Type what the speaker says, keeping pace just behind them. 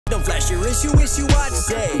Don't flash your issue, watch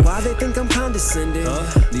say. Why they think I'm condescending?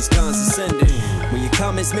 These cons ascending. When your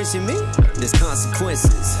comments mention me, there's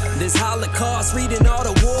consequences. There's Holocaust, reading all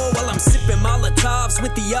the war while I'm sipping Molotovs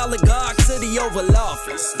with the oligarchs of the Oval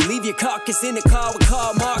Office. Leave your carcass in the car with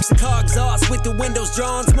Karl Marx and car exhaust with the windows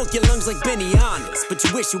drawn. Smoke your lungs like Benny Honest. But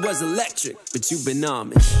you wish it was electric, but you've been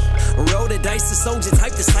Amish. Roll the dice, the soldier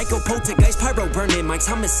type, the psycho poltergeist, pyro burning mics.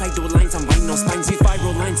 Homicidal lines, I'm writing on spines, these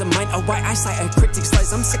viral lines of mine. A white eyesight, a cryptic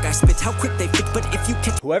slice. I'm sick, I spit how quick they fit, but if you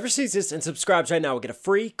catch. Whoever sees this and subscribes right now will get a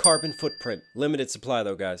free carbon footprint. Limited supply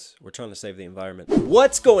though, guys. We're trying to save the environment.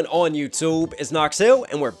 What's going on, YouTube? It's Knox Hill,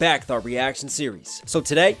 and we're back with our reaction series. So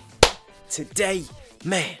today,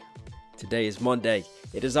 man, today is Monday.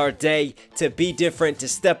 It is our day to be different, to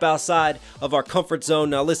step outside of our comfort zone.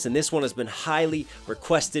 Now listen, this one has been highly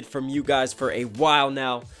requested from you guys for a while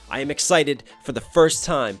now. I am excited for the first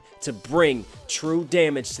time to bring True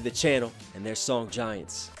Damage to the channel and their song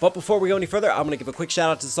Giants. But before we go any further, I'm going to give a quick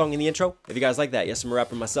shout out to the song in the intro. If you guys like that, yes, I'm a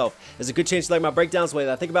rapper myself. There's a good chance you like my breakdowns, the way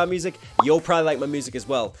that I think about music. You'll probably like my music as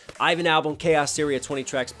well. I have an album, Chaos Theory, 20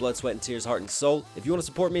 tracks, Blood, Sweat, and Tears, Heart, and Soul. If you want to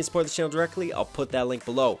support me and support the channel directly, I'll put that link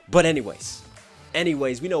below. But anyways, we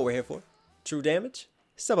know what we're here for. True Damage,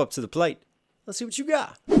 step up to the plate. Let's see what you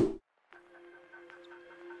got.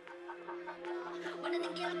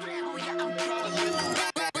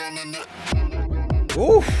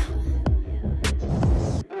 Oof.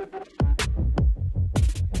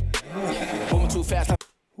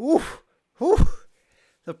 Oof. Oof.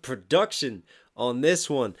 The production on this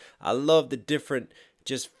one. I love the different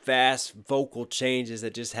just fast vocal changes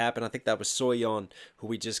that just happened. I think that was SOYEON who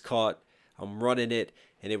we just caught. I'm running it,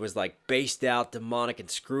 and it was like bassed out, demonic, and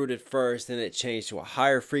screwed at first. Then it changed to a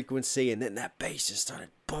higher frequency, and then that bass just started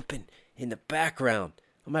bumping in the background.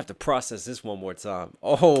 I'm gonna have to process this one more time.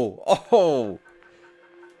 Oh.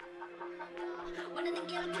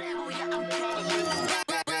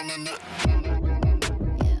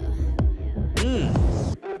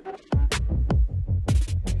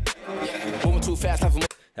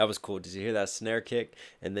 That was cool. Did you hear that snare kick?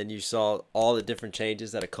 And then you saw all the different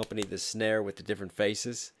changes that accompanied the snare with the different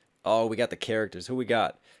faces. Oh, we got the characters. Who we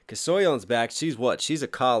got? Because SOYEON's back. She's what? She's a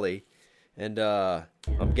collie. And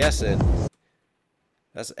I'm guessing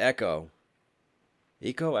that's Echo.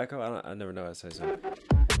 Echo? I never know how to say something.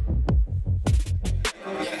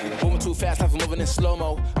 Moving too fast, I'm moving in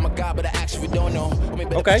slow-mo. I'm a guy, but I actually don't know.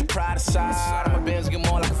 Okay. Pride aside, I'm a Benz, get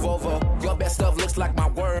more like a Volvo. Your best stuff looks like my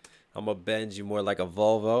word. I'm gonna bend you more like a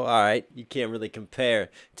Volvo. All right, you can't really compare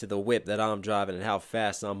to the whip that I'm driving and how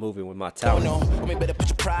fast I'm moving with my talent. Better put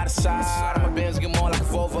your pride aside. I'm a Benz, get more like a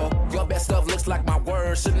Volvo. Your best stuff looks like my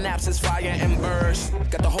words. Synapses, fire and burst.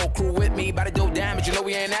 Got the whole crew with me, about to do damage. You know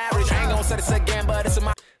we ain't average. I ain't gonna say this again, but it's in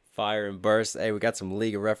my fire and burst. Hey, we got some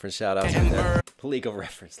League of Reference shout outs in there. League of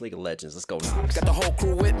Reference, League of Legends. Let's go. Knox. Got the whole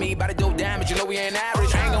crew with me, about to do damage. You know we ain't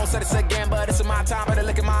average. I ain't gonna say this again, but it's in my time. Better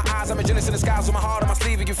look in my eyes. I'm a genius in the skies with my heart on my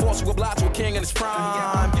sleeve. You force will block to a king in his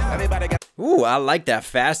prime. Everybody got. Ooh, I like that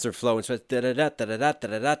faster flow. It's just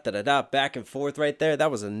back and forth right there. That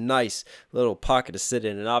was a nice little pocket to sit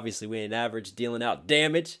in. And obviously we ain't average, dealing out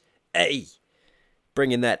damage. Hey.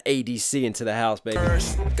 Bringing that ADC into the house, baby.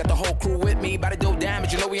 Got the whole crew with me, about to do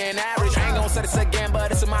damage. You know we ain't average. I ain't gonna say this again, but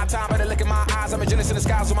it's in my time. Better look in my eyes. I'm a genius in the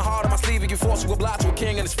skies with my heart on my sleeve. You force will block to a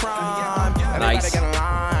king in his prime. Nice.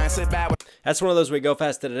 That's one of those where you go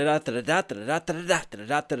fast. And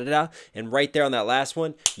right there on that last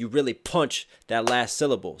one, you really punch that last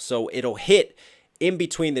syllable. So it'll hit in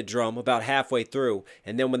between the drum about halfway through.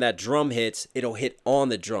 And then when that drum hits, it'll hit on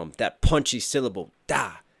the drum. That punchy syllable.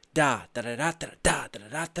 Da. Da da da da da da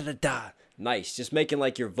da da da da. Nice, just making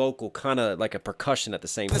like your vocal kind of like a percussion at the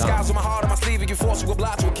same time. The skies on my heart on my sleeve, you force will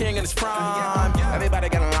block to a king in his prime. Everybody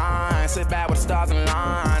got a line, sit back with the stars in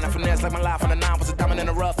line. I finesse like my life on the nine was a diamond in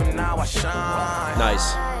the rough, and now I shine.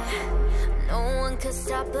 Nice. No one could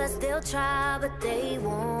stop us, they'll try, but they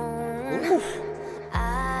won't.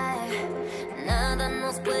 Nada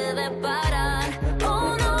nos puede parar.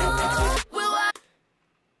 Oh no.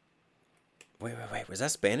 Wait, was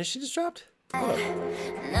that Spanish she just dropped?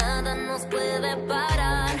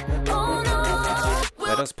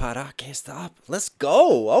 Let para, can't stop. Let's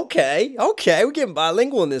go. Okay, we're getting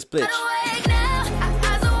bilingual in this bitch.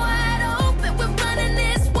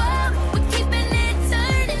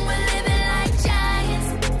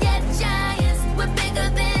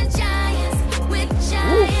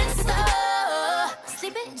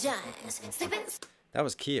 That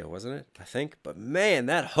was Kia, wasn't it? I think. But man,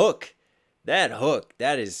 that hook. That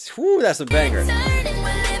is, whoo, that's a banger.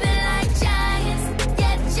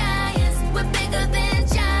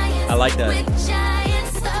 I like that.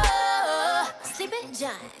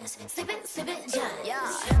 giants, sleeping giants.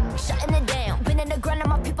 Yeah, shutting it down, been in the grind,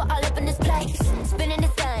 my people all up in this place. Spinning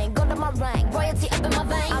this thing, go to my rank, royalty up in my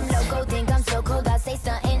veins. I'm loco, think I'm so cold, I say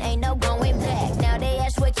something, ain't no going back. Now they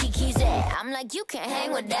ask where Keke's at, I'm like, you can't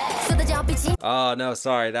hang with that. Oh no,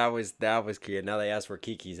 sorry, that was cute. Now they ask where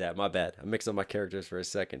Keke's at. My bad. I mixed up my characters for a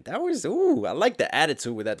second. That was I like the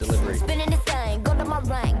attitude with that delivery. Spinning this thing, go to my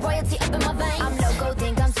rank, royalty up in my veins. I'm loco,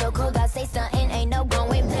 think I'm so cold, I say something, ain't no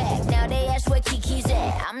going back. Now they ask where Keke's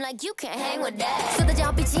at, I'm like, you can't hang with that.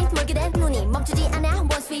 쏟아져 빛이 멀게 된 눈이 멈추지 않아.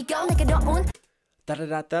 Once we go, 내게 넣은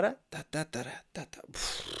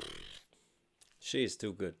She is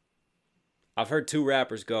too good. I've heard 2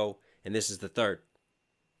 rappers go, and this is the 3rd.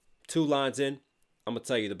 2 lines in, I'm gonna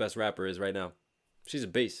tell you the best rapper is right now. She's a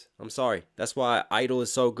beast. I'm sorry. That's why Idol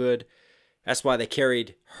is so good. That's why they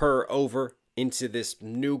carried her over into this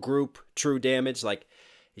new group, True Damage. Like,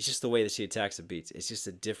 it's just the way that she attacks the beats. It's just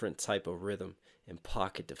a different type of rhythm and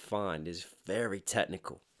pocket defined. It's very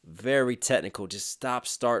technical. Very technical. Just stop,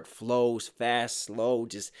 start, flows, fast, slow,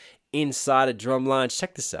 just inside a drum line.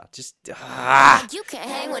 Check this out. Just You can't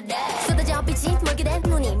hang with that.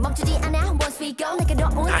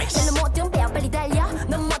 Nice.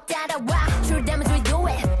 True damage we do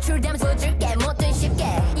it. True damage we drink it.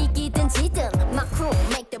 My crew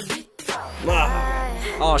make the beat.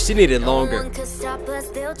 Oh, she needed longer. No one could stop us,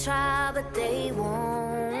 they'll try, but they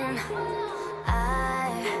won't.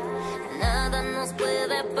 Nada nos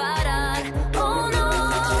puede parar. Oh no,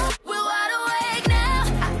 we're wide awake now.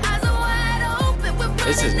 Our eyes are wide open. We're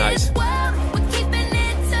this is nice. We're keeping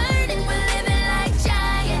it turning. We're living like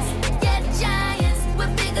giants. Yeah, giants.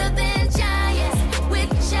 We're bigger than giants. We're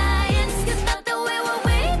giants. It's not the way we're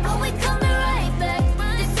weak, but we coming right back.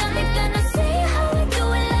 This time you're gonna see how we do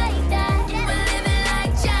it like that. We're living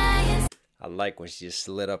like giants. I like when she just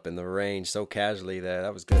slid up in the range so casually there.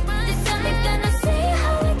 That was good. This time you're gonna see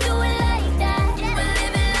how we do it like that. We're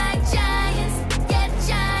living like giants. Yeah,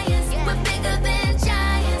 giants. We're bigger than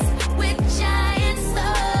giants. We're giants.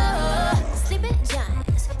 Oh, sleeping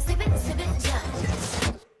giants. Sleeping giants.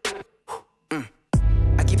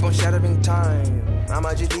 I keep on shattering time. I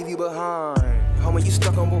might just leave you behind. Homie, you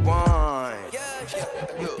stuck on rewind.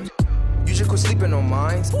 You should quit sleeping on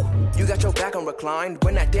mine. You got your back on recline.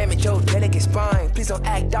 When I damage your delicate spine, please don't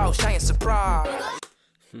act out, shy and surprise.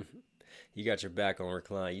 You got your back on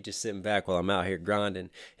recline. You just sitting back while I'm out here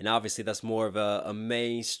grinding. And obviously that's more of a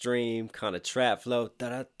mainstream kind of trap flow.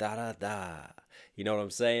 Da-da-da-da-da. You know what I'm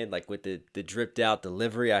saying? Like with the dripped out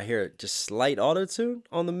delivery, I hear just slight auto-tune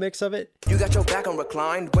on the mix of it. You got your back on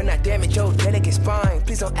recline. When I damage your delicate spine,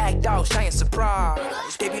 please don't act out, shy and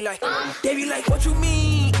surprise. They be like, what you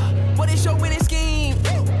mean? What is your winning scheme?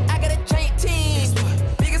 I got a giant team.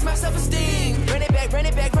 Biggest my self-esteem. Run it back, man.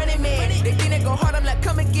 They think they go hard, I'm like,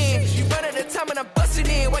 come again. You run out of time and I'm busting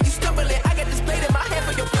in. While you stumbling, I got this blade in my hand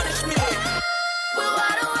for your punishment. We're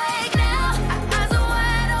wide awake now. Our eyes are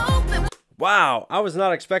wide open. Wow, I was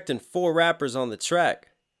not expecting 4 rappers on the track.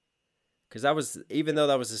 Because that was, even though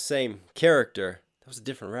that was the same character, that was a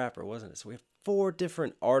different rapper, wasn't it? So we had 4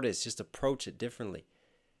 different artists just approach it differently.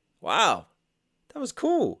 Wow, that was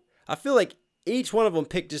cool. I feel like each one of them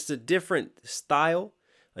picked just a different style,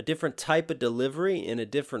 a different type of delivery, and a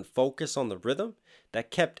different focus on the rhythm that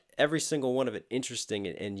kept every single one of it interesting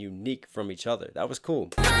and unique from each other. That was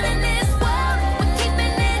cool.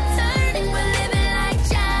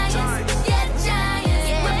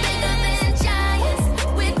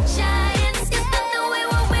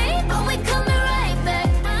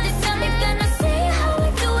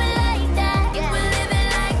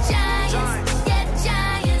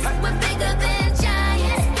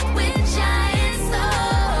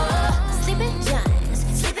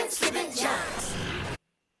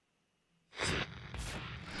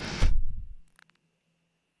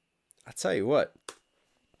 I tell you what,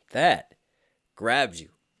 that grabbed you.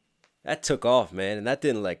 That took off, man, and that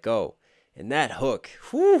didn't let go. And that hook,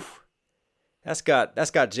 whew, that's got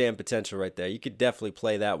jam potential right there. You could definitely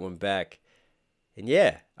play that one back. And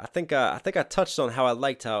yeah, I think I touched on how I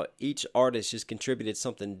liked how each artist just contributed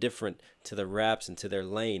something different to the raps and to their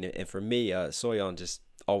lane. And for me, SOYEON just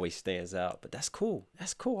always stands out. But that's cool.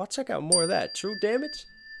 That's cool. I'll check out more of that. True Damage?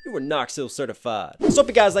 You were Knox Hill certified. So hope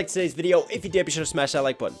you guys liked today's video. If you did, be sure to smash that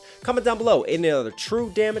like button. Comment down below any other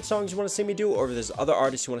True Damage songs you want to see me do, or if there's other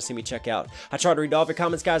artists you want to see me check out. I try to read all of your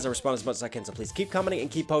comments, guys. I respond as much as I can, so please keep commenting and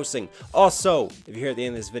keep posting. Also, if you're here at the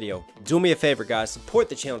end of this video, do me a favor, guys. Support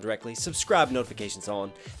the channel directly. Subscribe, notifications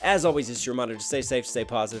on. As always, it's your reminder to stay safe, stay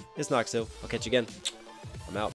positive. It's Knox Hill. I'll catch you again.